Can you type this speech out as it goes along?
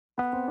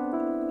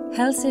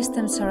Health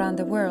systems around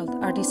the world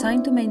are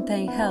designed to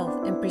maintain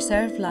health and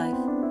preserve life.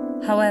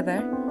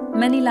 However,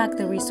 many lack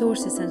the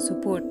resources and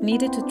support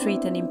needed to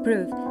treat and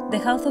improve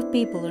the health of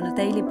people on a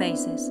daily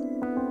basis,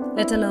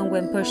 let alone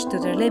when pushed to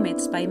their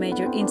limits by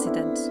major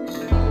incidents.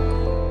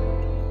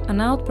 An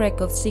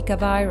outbreak of Zika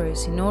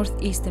virus in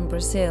northeastern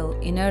Brazil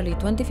in early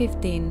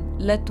 2015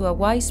 led to a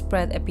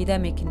widespread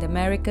epidemic in the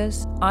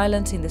Americas,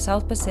 islands in the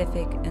South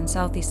Pacific, and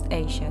Southeast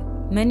Asia.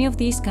 Many of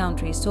these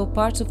countries saw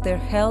parts of their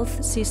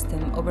health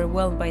system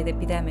overwhelmed by the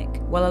epidemic,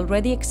 while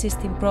already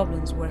existing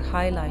problems were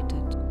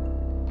highlighted.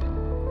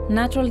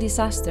 Natural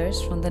disasters,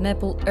 from the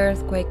Nepal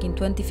earthquake in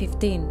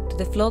 2015 to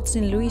the floods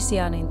in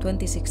Louisiana in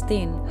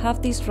 2016,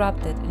 have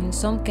disrupted and in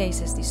some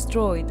cases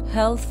destroyed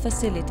health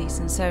facilities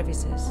and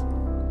services.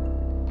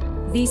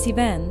 These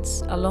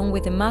events, along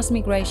with the mass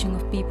migration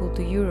of people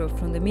to Europe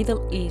from the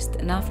Middle East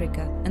and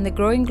Africa, and the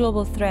growing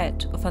global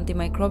threat of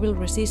antimicrobial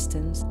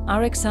resistance,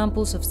 are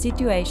examples of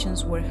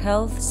situations where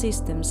health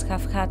systems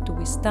have had to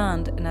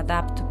withstand and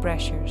adapt to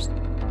pressures.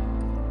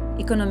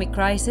 Economic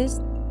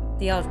crisis,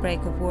 the outbreak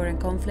of war and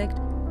conflict,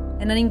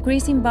 and an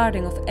increasing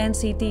burden of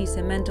NCDs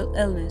and mental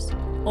illness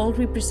all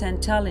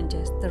represent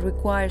challenges that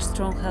require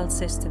strong health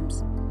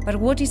systems. But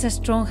what is a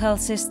strong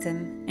health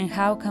system, and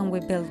how can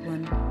we build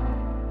one?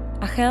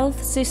 A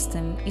health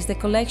system is the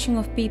collection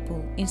of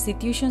people,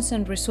 institutions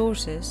and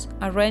resources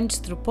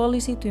arranged through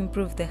policy to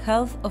improve the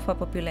health of a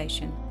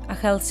population. A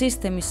health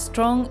system is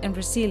strong and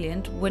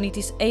resilient when it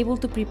is able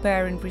to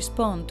prepare and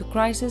respond to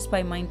crises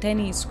by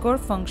maintaining its core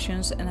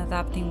functions and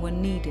adapting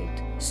when needed.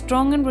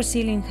 Strong and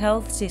resilient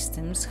health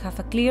systems have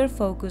a clear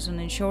focus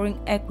on ensuring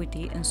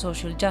equity and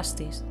social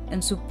justice,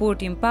 and support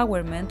the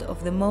empowerment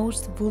of the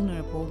most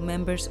vulnerable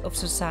members of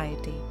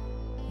society.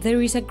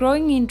 There is a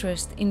growing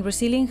interest in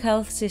resilient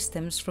health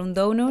systems from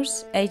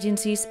donors,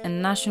 agencies,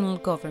 and national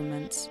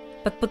governments.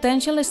 But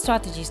potential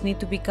strategies need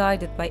to be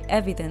guided by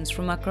evidence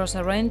from across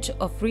a range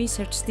of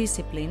research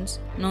disciplines,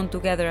 known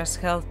together as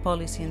health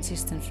policy and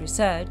systems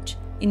research,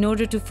 in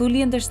order to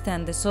fully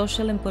understand the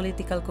social and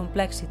political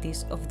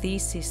complexities of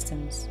these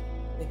systems.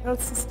 The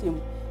health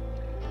system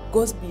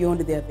goes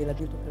beyond the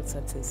availability of health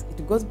services.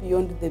 It goes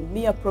beyond the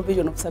mere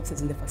provision of services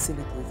in the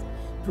facilities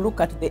to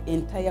look at the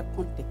entire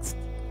context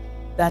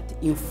that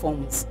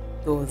informs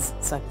those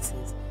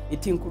services.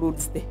 It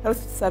includes the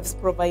health service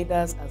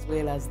providers as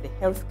well as the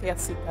healthcare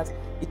seekers.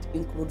 It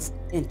includes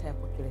entire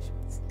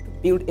populations. To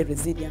build a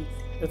resilient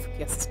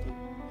healthcare system,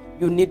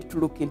 you need to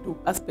look into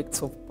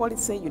aspects of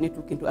policy, you need to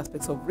look into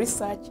aspects of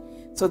research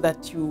so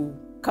that you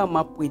come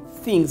up with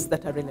things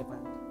that are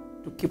relevant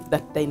to keep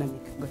that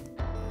dynamic going.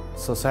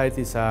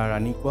 Societies are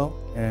unequal,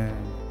 and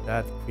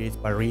that creates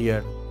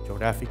barriers,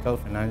 geographical,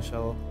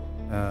 financial,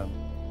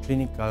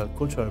 clinical,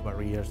 cultural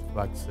barriers to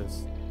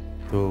access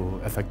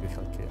to effective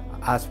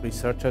healthcare. As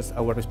researchers,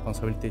 our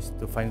responsibility is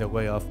to find a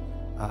way of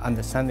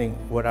understanding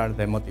what are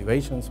the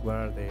motivations, what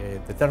are the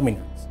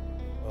determinants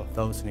of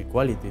those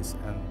inequalities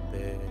and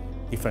the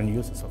different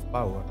uses of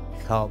power,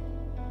 help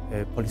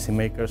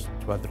policymakers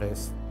to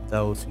address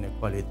those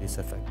inequalities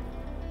effectively.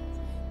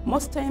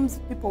 Most times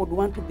people would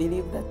want to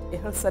believe that a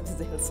health service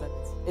is a health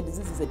service, a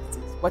disease is a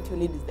disease. What you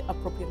need is the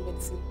appropriate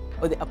medicine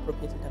or the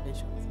appropriate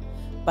interventions.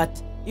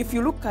 But if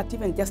you look at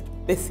even just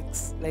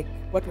basics, like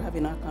what we have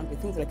in our country,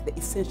 things like the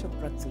essential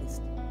drugs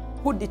list,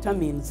 who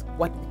determines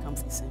what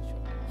becomes essential?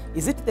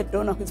 Is it the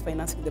donor who is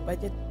financing the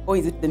budget, or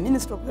is it the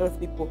Minister of Health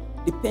people,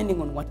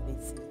 depending on what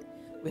they see?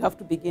 We have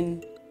to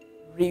begin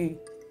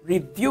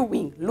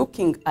reviewing,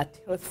 looking at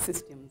health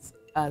systems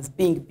as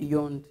being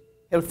beyond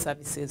health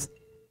services,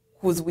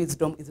 whose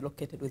wisdom is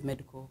located with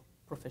medical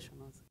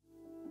professionals.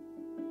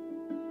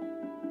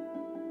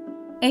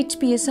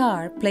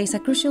 HPSR plays a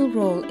crucial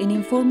role in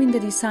informing the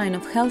design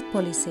of health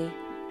policy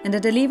and the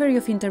delivery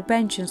of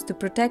interventions to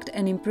protect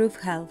and improve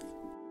health.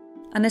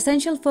 An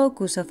essential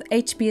focus of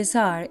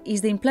HPSR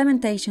is the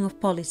implementation of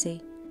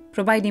policy,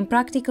 providing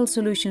practical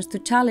solutions to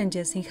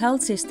challenges in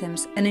health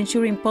systems and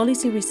ensuring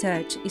policy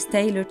research is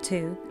tailored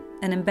to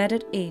and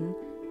embedded in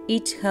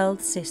each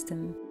health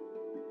system.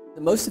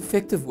 The most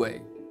effective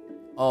way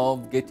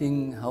of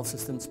getting health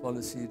systems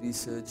policy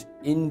research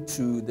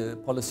into the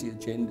policy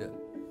agenda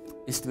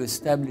is to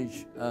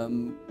establish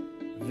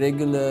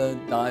regular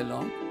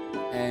dialogue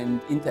and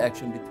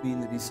interaction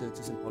between the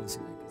researchers and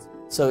policymakers.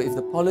 So if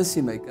the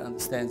policymaker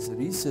understands the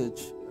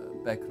research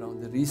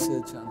background, the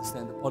researcher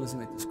understands the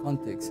policymaker's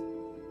context,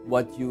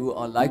 what you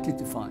are likely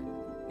to find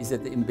is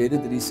that the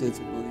embedded research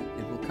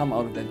that will come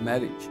out of that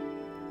marriage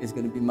is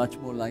going to be much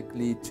more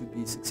likely to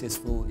be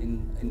successful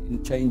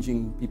in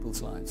changing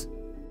people's lives.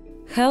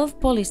 Health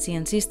policy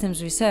and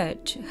systems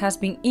research has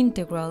been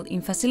integral in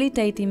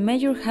facilitating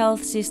major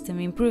health system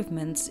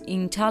improvements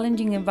in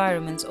challenging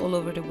environments all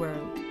over the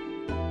world.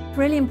 It's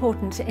really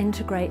important to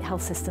integrate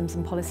health systems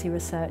and policy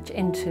research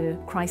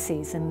into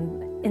crises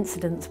and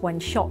incidents when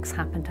shocks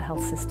happen to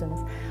health systems.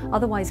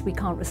 Otherwise we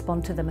can't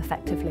respond to them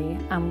effectively,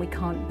 and we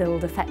can't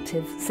build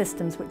effective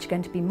systems which are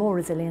going to be more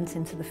resilient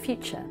into the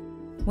future.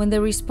 When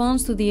the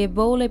response to the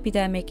Ebola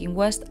epidemic in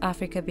West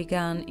Africa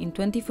began in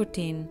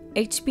 2014,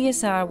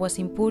 HPSR was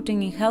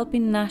important in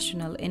helping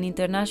national and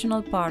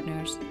international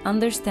partners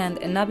understand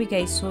and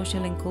navigate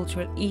social and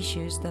cultural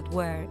issues that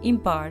were, in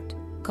part,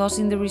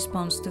 causing the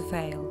response to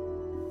fail.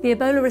 The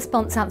Ebola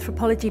Response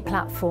Anthropology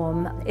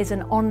platform is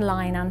an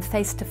online and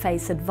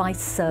face-to-face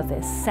advice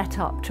service set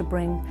up to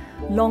bring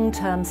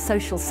long-term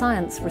social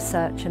science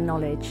research and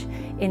knowledge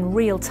in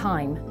real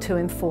time to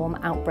inform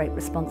outbreak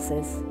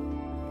responses.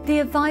 The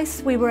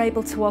advice we were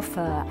able to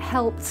offer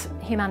helped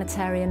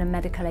humanitarian and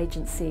medical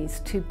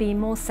agencies to be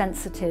more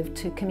sensitive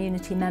to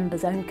community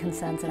members' own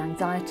concerns and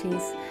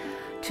anxieties,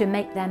 to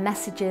make their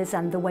messages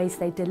and the ways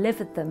they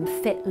delivered them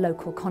fit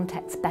local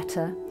contexts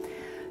better,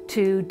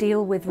 to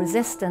deal with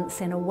resistance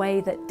in a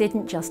way that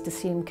didn't just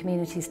assume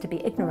communities to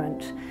be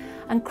ignorant.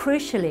 And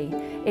crucially,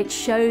 it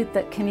showed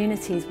that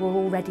communities were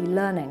already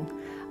learning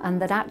and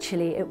that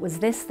actually it was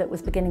this that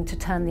was beginning to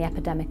turn the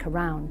epidemic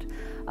around.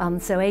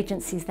 So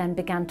agencies then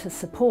began to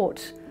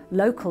support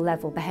local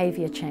level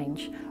behaviour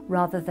change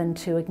rather than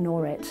to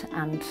ignore it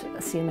and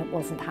assume it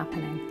wasn't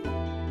happening.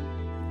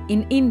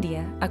 In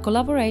India, a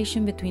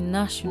collaboration between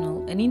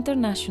national and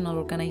international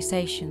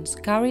organizations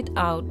carried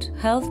out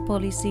health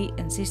policy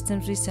and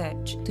systems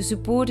research to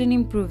support and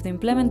improve the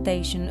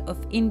implementation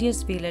of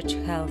India's village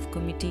health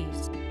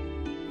committees.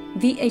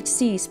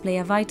 VHCs play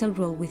a vital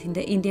role within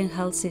the Indian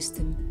health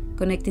system,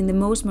 connecting the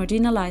most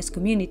marginalized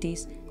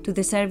communities to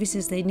the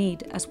services they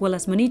need, as well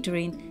as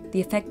monitoring the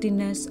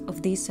effectiveness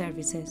of these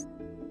services.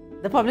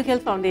 The Public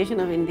Health Foundation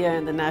of India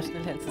and the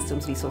National Health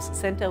Systems Resources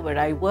Centre, where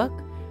I work,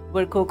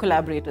 were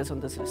co-collaborators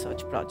on this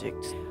research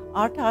project.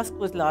 Our task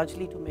was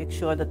largely to make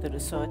sure that the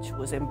research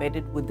was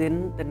embedded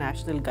within the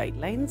national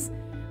guidelines,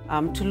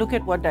 to look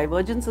at what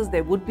divergences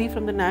there would be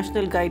from the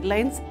national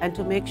guidelines, and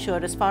to make sure,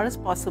 as far as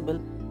possible,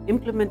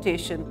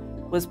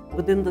 implementation was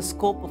within the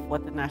scope of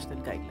what the national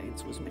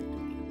guidelines was meant to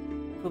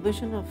be.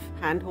 Provision of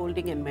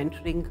hand-holding and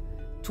mentoring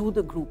to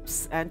the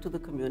groups and to the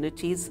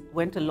communities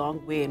went a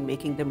long way in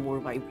making them more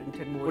vibrant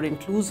and more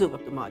inclusive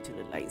of the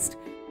marginalized.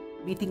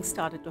 Meetings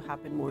started to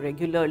happen more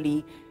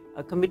regularly.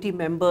 Committee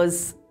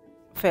members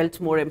felt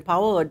more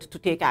empowered to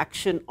take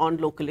action on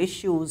local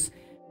issues.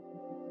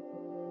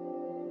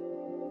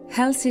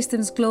 Health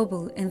Systems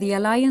Global and the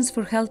Alliance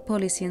for Health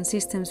Policy and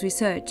Systems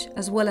Research,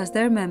 as well as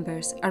their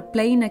members, are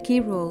playing a key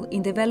role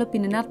in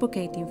developing and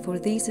advocating for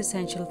this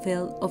essential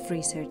field of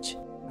research.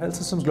 Health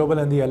Systems Global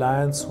and the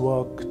Alliance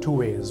work two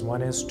ways.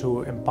 One is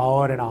to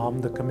empower and arm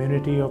the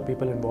community of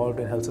people involved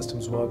in health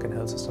systems work and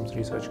health systems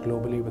research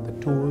globally with the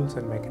tools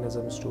and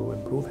mechanisms to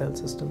improve health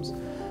systems.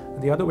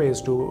 And the other way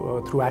is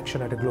to, through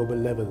action at a global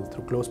level,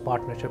 through close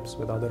partnerships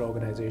with other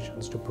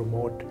organizations, to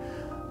promote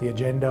the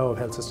agenda of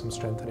health system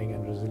strengthening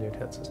and resilient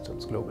health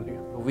systems globally.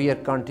 We are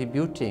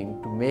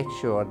contributing to make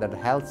sure that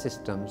health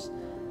systems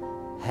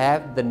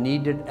have the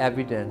needed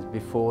evidence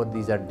before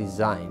these are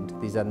designed.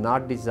 These are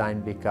not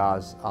designed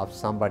because of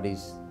somebody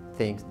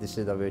thinks this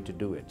is the way to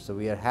do it. So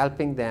we are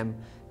helping them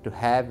to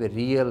have a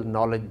real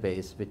knowledge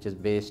base which is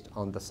based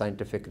on the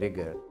scientific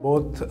rigor.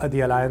 Both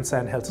the Alliance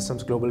and Health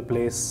Systems Global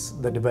place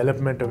the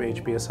development of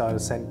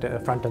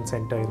HPSR front and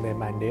center in their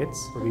mandates.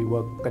 We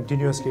work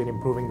continuously in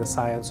improving the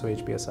science of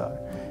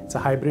HPSR. It's a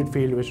hybrid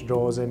field which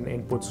draws in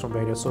inputs from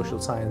various social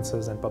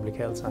sciences and public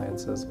health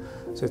sciences.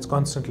 So it's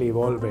constantly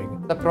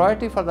evolving. The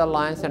priority for the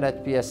Alliance and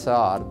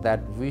HPSR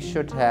that we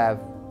should have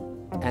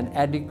an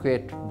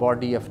adequate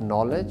body of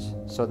knowledge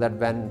so that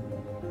when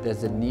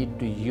there's a need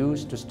to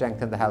use to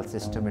strengthen the health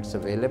system, it's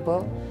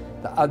available.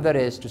 The other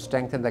is to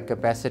strengthen the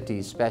capacity,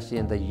 especially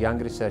in the young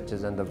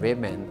researchers and the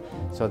women,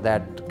 so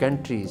that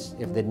countries,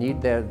 if they need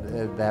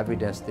the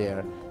evidence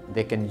there,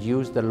 they can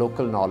use the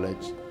local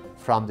knowledge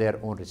from their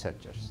own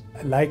researchers.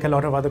 Like a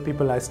lot of other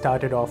people, I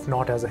started off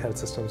not as a health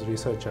systems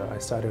researcher. I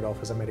started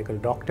off as a medical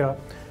doctor.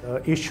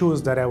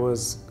 Issues that I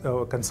was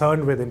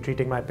concerned with in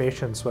treating my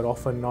patients were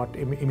often not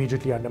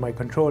immediately under my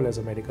control as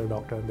a medical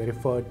doctor. They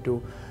referred to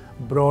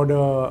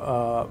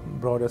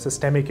broader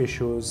systemic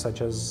issues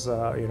such as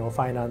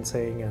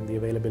financing and the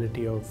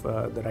availability of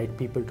the right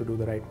people to do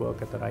the right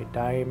work at the right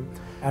time,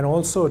 and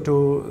also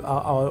to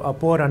a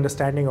poor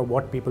understanding of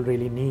what people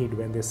really need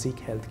when they seek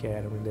healthcare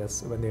and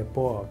when they're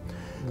poor.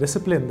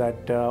 Discipline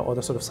that or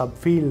the sort of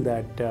subfield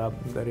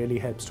that really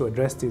helps to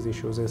address these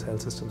issues is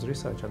health systems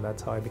research, and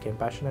that's how I became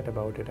passionate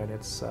about it, and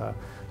it's I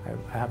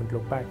haven't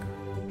looked back.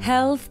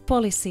 Health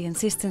policy and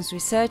systems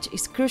research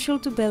is crucial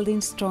to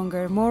building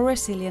stronger, more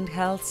resilient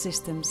health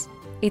systems.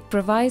 It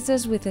provides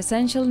us with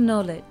essential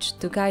knowledge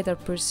to guide our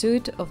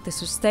pursuit of the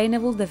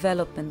Sustainable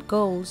Development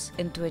Goals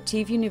and to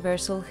achieve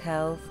universal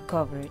health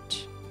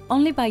coverage.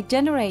 Only by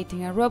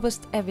generating a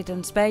robust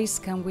evidence base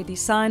can we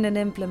design and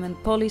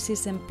implement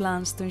policies and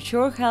plans to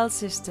ensure health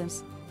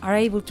systems are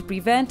able to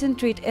prevent and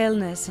treat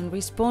illness and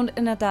respond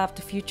and adapt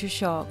to future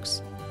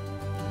shocks.